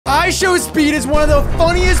IShowSpeed is one of the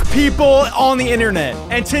funniest people on the internet.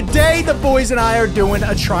 And today, the boys and I are doing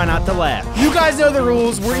a try not to laugh. You guys know the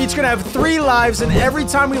rules. We're each gonna have 3 lives, and every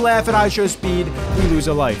time we laugh at IShowSpeed, we lose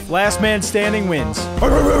a life. Last man standing wins.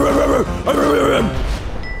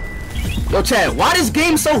 Yo, Chad, why this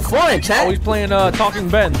game so fun, Chad? Oh, he's playing Talking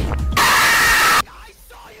Ben.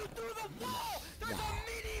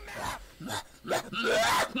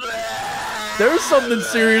 There's something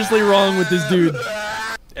seriously wrong with this dude,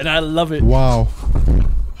 and I love it. Wow.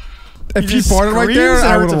 If he farted right there,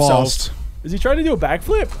 I would have lost. Is he trying to do a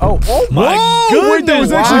backflip? Oh my Whoa, goodness! wait, that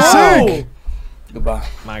was actually sick. Goodbye.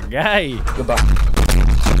 My guy. Goodbye.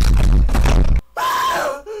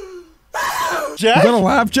 Jack? Was that a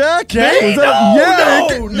laugh, Jack? Jack? Was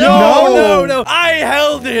that No. I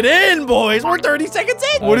held it in, boys. We're 30 seconds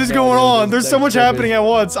in. What is going on? There's so much happening at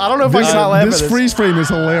once. I don't know if I can not laugh at This this. freeze frame is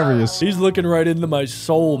hilarious. He's looking right into my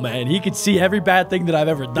soul, man. He can see every bad thing that I've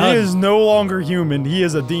ever He done. is no longer human. He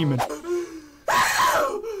is a demon.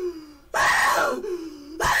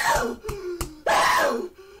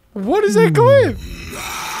 What is that clip?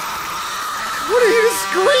 What are you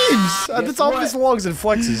screams? That's off his lungs and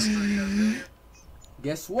flexes.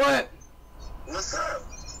 Guess what? What's up?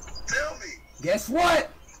 Tell me. Guess what?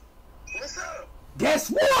 What's up? Guess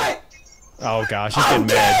what? Oh gosh, he's getting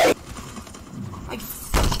mad.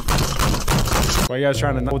 Why are you guys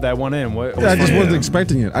trying to know that one in? What? Yeah, I just wasn't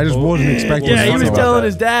expecting it. I just wasn't expecting Yeah, he it. was about telling that.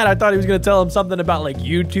 his dad. I thought he was gonna tell him something about like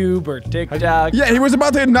YouTube or TikTok. Yeah, he was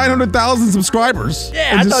about to hit 900,000 subscribers.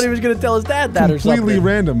 Yeah, I thought he was gonna tell his dad that or something. Completely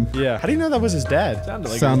random. Yeah. How do you know that was his dad?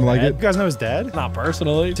 Sounded like You it. guys know his dad? Not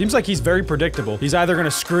personally. Seems like he's very predictable. He's either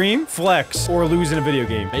gonna scream, flex, or lose in a video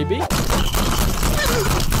game. Maybe.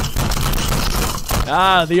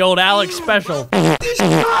 Ah, the old Alex special.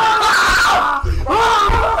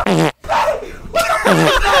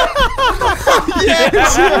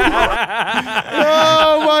 Yes!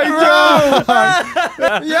 Oh my god!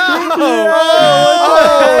 Yo!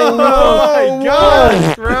 Oh my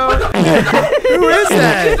gosh, bro! Who is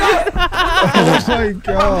that? Oh my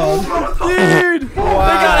god! Dude! They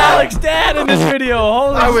got Alex dad in this video.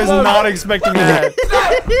 Holy I was smokes. not expecting that.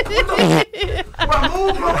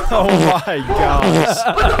 Oh my gosh.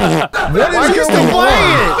 Why are you still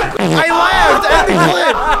playing it? I laughed at the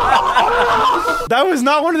clip. That was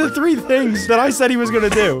not one of the 3 things that I said he was gonna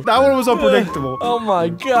do. That one was unpredictable. Oh my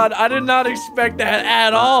god, I did not expect that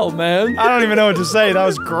at all, man. I don't even know what to say. That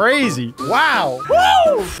was crazy. Wow.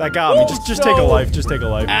 Woo! That got me. Just take a life. Just take a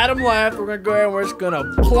life. Adam laughed. We're gonna go ahead and we're just gonna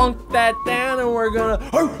plunk that down and we're gonna.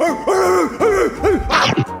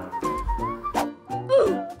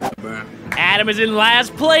 Adam is in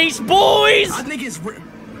last place, boys! I think it's.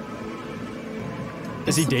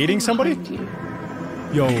 Is he dating somebody?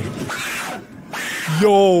 Yo.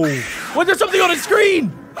 Yo. What? There's something on the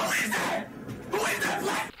screen!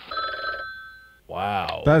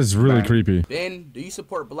 Wow. That is really creepy. Ben, do you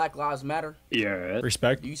support Black Lives Matter? Yeah.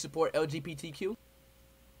 Respect. Do you support LGBTQ?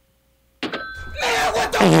 Man,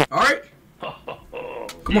 what the? Alright.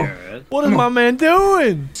 Come on. What is my man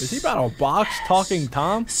doing? Is he about to box Talking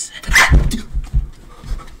Tom?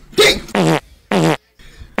 Hey!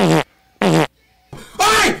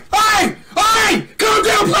 Calm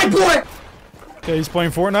down, black boy! Okay, he's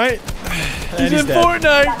playing Fortnite. He's in dead.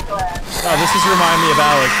 Fortnite! Oh, this is reminding me of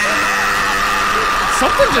Alex.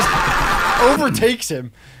 Something just overtakes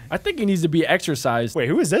him. I think he needs to be exercised. Wait,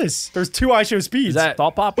 who is this? There's 2 IShowSpeeds. Is that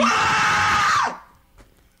Thought Poppy?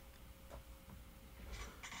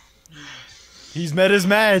 He's met his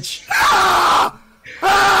match.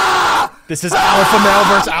 This is alpha male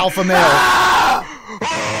versus alpha male.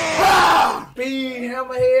 Speed,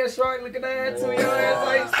 hammerhead, shark looking ass, to your ass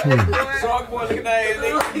like shark boy looking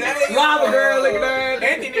ass, lava girl looking ass,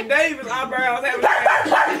 Anthony Davis eyebrows having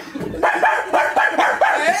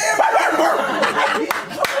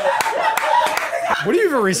What do you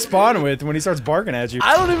even respond with when he starts barking at you?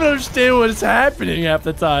 I don't even understand what is happening half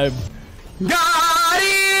the time. God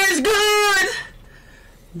is good.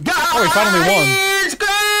 God he finally won. is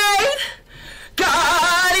great.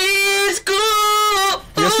 God is good.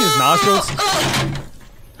 You guys see his nostrils?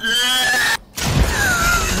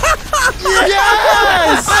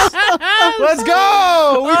 Yes! Let's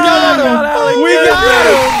go! We got him! We got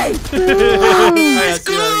him! I gotta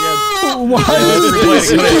see that again. Why is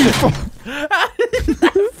this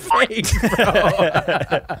Fake, bro.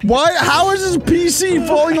 Why? How is his PC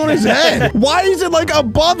falling on his head? Why is it like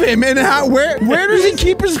above him? And how? Where does he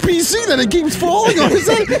keep his PC that it keeps falling on his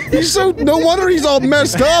head? He's so no wonder he's all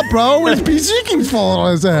messed up, bro. His PC keeps falling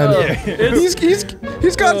on his head. He's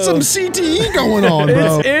He's got some CTE going on,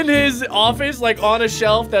 bro. It's in his office, like on a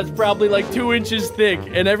shelf that's probably like 2 inches thick,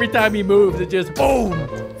 and every time he moves, it just boom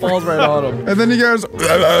falls right on him. And then he goes.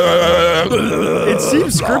 It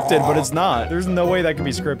seems scripted, but it's not. There's no way that could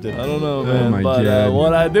be scripted. I don't know, man. my But God.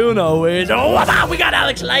 what I do know is, oh, what's up? We got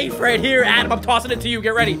Alex Life right here, Adam. I'm tossing it to you.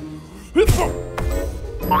 Get ready.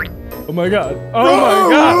 Oh my God. Oh my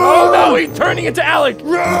God. Oh no, he's turning into Alec.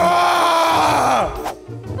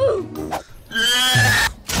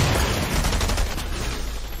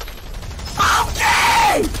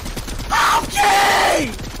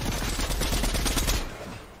 Okay!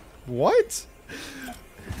 What?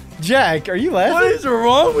 Jack, are you laughing? What is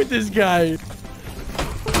wrong with this guy?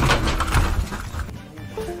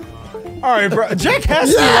 All right, bro. Jack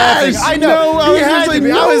has to be Yes! laughing. I know. No, He had to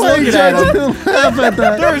be. I was looking at Jack him. didn't laugh at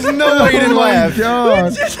that. There's no way he didn't laugh.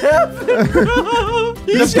 God. The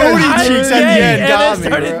booty cheeks at the end got and me,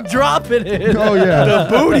 then started bro. dropping it. Oh, yeah. The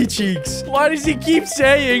booty cheeks. Why does he keep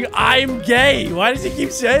saying, I'm gay? Why does he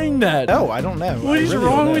keep saying that? No, I don't know. What I is really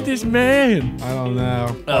wrong don't know. with this man? I don't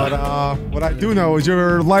know. But what I do know is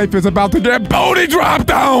your life is about to get booty dropped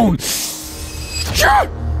down.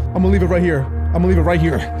 I'm gonna leave it right here. I'm gonna leave it right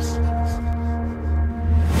here.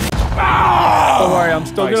 Don't worry, I'm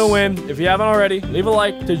still Nice. gonna win. If you haven't already, leave a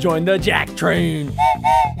like to join the Jack train.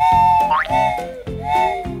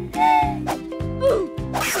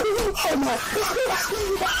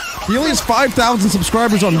 He only has 5,000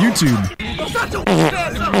 subscribers on YouTube.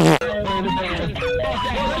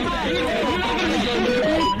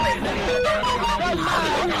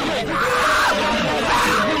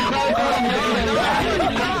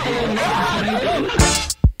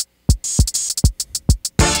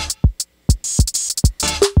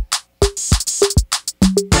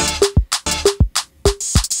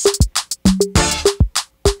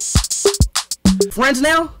 Friends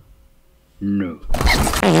now? No.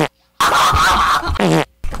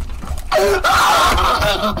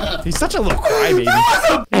 He's such a little crybaby. He just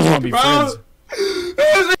want to be friends.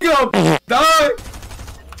 This nigga die.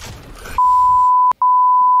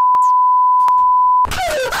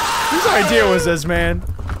 Whose idea was this, man?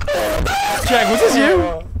 Jack, was this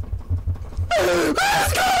you?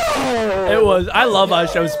 It was. I love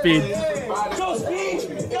IShowSpeed.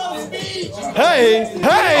 Hey!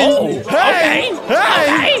 Hey! Oh, hey! okay.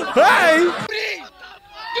 Hey! Hey!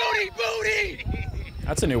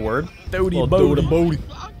 That's a new word. Doty Doty booty.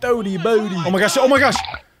 Doty booty. Oh my gosh! Oh my gosh!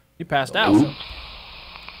 He passed out.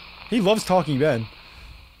 He loves talking Ben.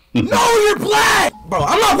 No, you're black! Bro,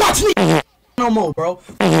 I'm not watching it no more, bro.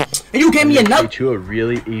 And you gave me a nut? Teach you a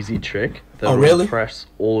really easy trick that Oh, will really? impress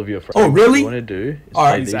all of your friends. Oh, really? What you want to do is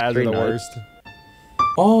Alright. play These these ads are 3 the notes, worst.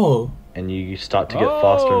 Oh. and you start to get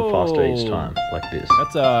faster and faster each time, like this.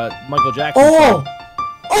 That's Michael Jackson. Oh!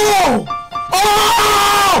 Oh!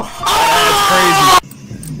 Oh! That's crazy.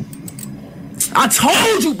 I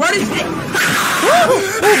told you, buddy!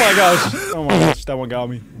 Oh my gosh! Oh my gosh! That one got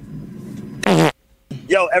me.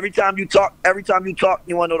 Yo, every time you talk, you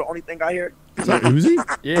wanna know the only thing I hear? Is that Uzi?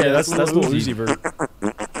 Yeah, that's little Uzi Vert.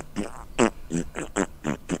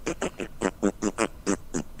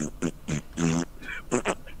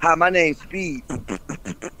 Hi, my name's Speed.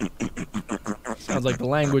 Sounds like the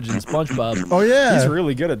language in SpongeBob. Oh, yeah. He's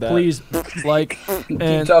really good at that. Please like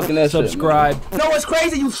and talking that shit, subscribe. No, it's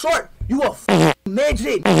crazy, you short. You a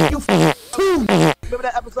midget. You two. Remember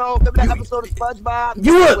that episode? Remember that episode of SpongeBob?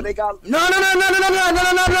 You a When they got no.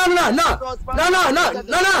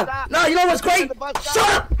 You know what's great? Shut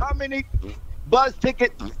up. How many bus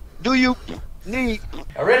tickets do you need?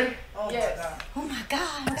 Ready?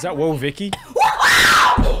 Is that Whoa Vicky?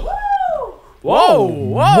 Whoa,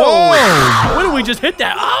 whoa, When did we just hit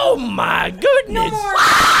that? Oh my goodness!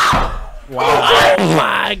 Oh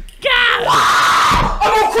my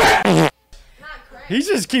god! He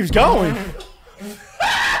just keeps going.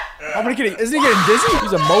 How many getting? Isn't he getting dizzy?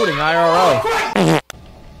 He's emoting IRL.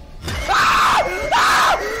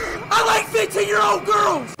 I like 15-year-old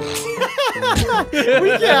girls.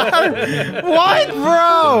 Yeah. What,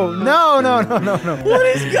 bro? No. What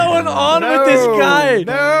is going on with this guy?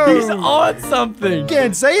 No. He's on something.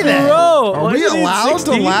 Can't say that. Bro, Are we allowed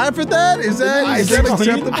to laugh at that? Is that acceptable?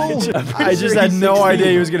 I just had no idea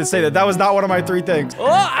he was gonna say that. That was not one of my 3 things. Well,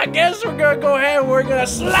 I guess we're gonna go ahead and we're gonna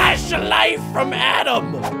slash the life from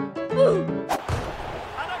Adam.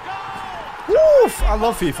 Woof! I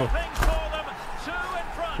love FIFA.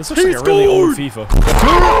 This looks like a really old FIFA.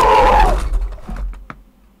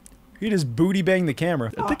 He just booty banged the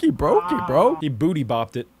camera. I think he broke it, bro. He booty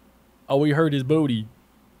bopped it. Oh, we heard his booty.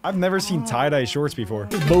 I've never seen tie-dye shorts before.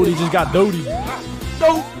 His booty just got doty.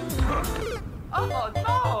 No. Oh no!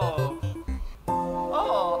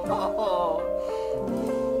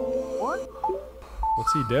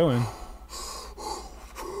 What's he doing?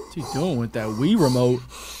 What's he doing with that Wii remote?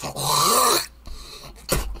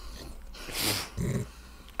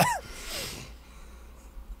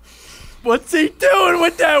 What's he doing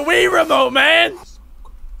with that Wii remote, man?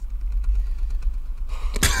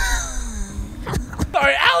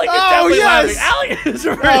 Sorry, Alec is definitely laughing. Alec is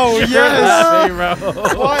really laughing, bro.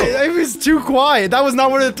 Why? It was too quiet. That was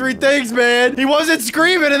not one of the three things, man. He wasn't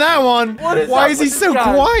screaming in that one. Why is he so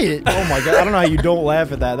quiet? Oh my god, I don't know how you don't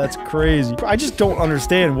laugh at that. That's crazy. I just don't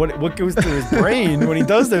understand what goes through his brain when he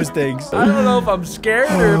does those things. I don't know if I'm scared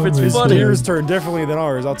or if it's His funny. ears turn differently than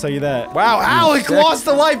ours, I'll tell you that. Wow, Alec lost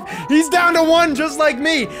a life. He's down to 1 just like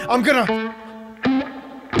me. I'm gonna...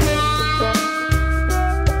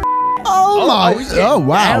 Oh my! Oh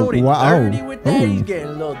wow! Wow! Dirty with that. He's getting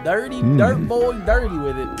a little dirty, dirt boy, dirty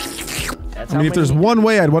with it. That's I mean, if there's one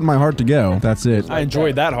way I'd want my heart to go, that's it. I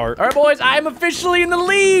enjoyed that heart. All right, boys, I'm officially in the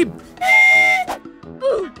lead.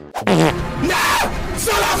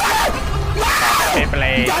 Shut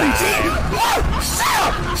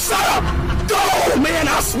up! Go, man!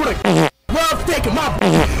 I swear to God, taking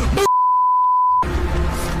my.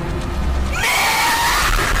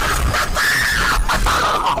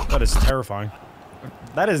 That is terrifying.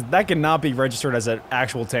 That cannot be registered as an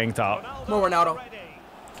actual tank top. More Ronaldo.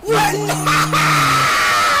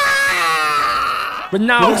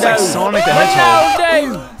 Ronaldo. He looks like Sonic the Hedgehog.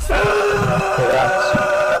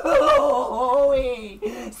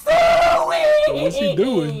 What's he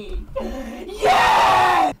doing?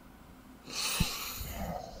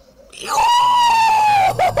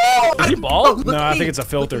 Is he bald? No, I think it's a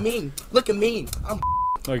filter. Look at me. I'm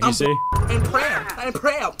Like you see? and proud. I'm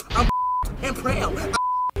proud. I'm and proud.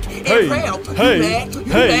 Hey, proud. hey, You mad? You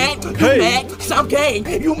hey, mad? You hey. mad? Cause I'm gay.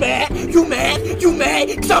 You mad? You mad? You mad?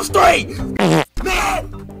 Cause I'm straight. Mad.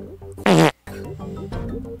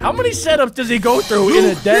 How many setups does he go through in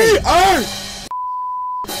a day?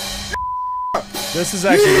 This is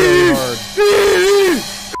actually really hard.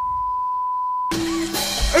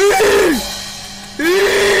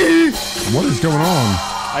 What is going on?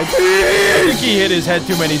 I think he hit his head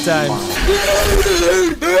too many times.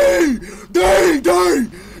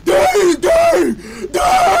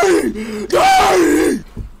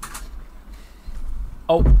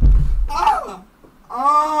 Oh.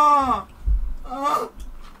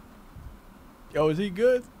 Yo, is he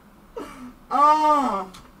good? I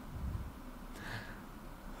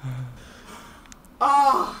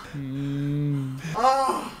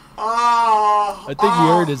think he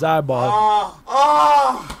hurt his eyeball.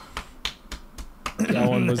 That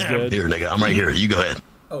one was good. Here, nigga, I'm right here. You go ahead.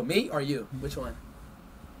 Oh, me or you? Which one?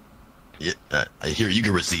 Yeah, here, you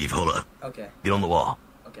can receive. Hold up. Okay. Get on the wall.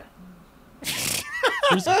 Okay.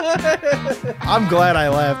 I'm glad I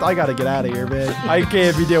left. I gotta get out of here, man. I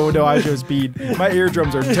can't be dealing with no IShowSpeed. My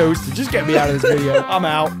eardrums are toasted. Just get me out of this video. I'm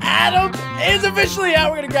out. Adam is officially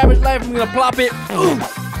out. We're gonna grab his knife and we're gonna plop it.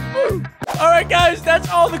 Alright guys, that's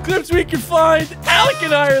all the clips we can find. Alec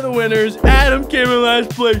and I are the winners. Adam came in last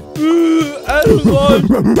place. Adam won.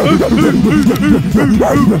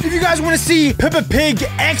 If you guys want to see Peppa Pig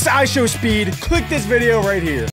X IShowSpeed, click this video right here.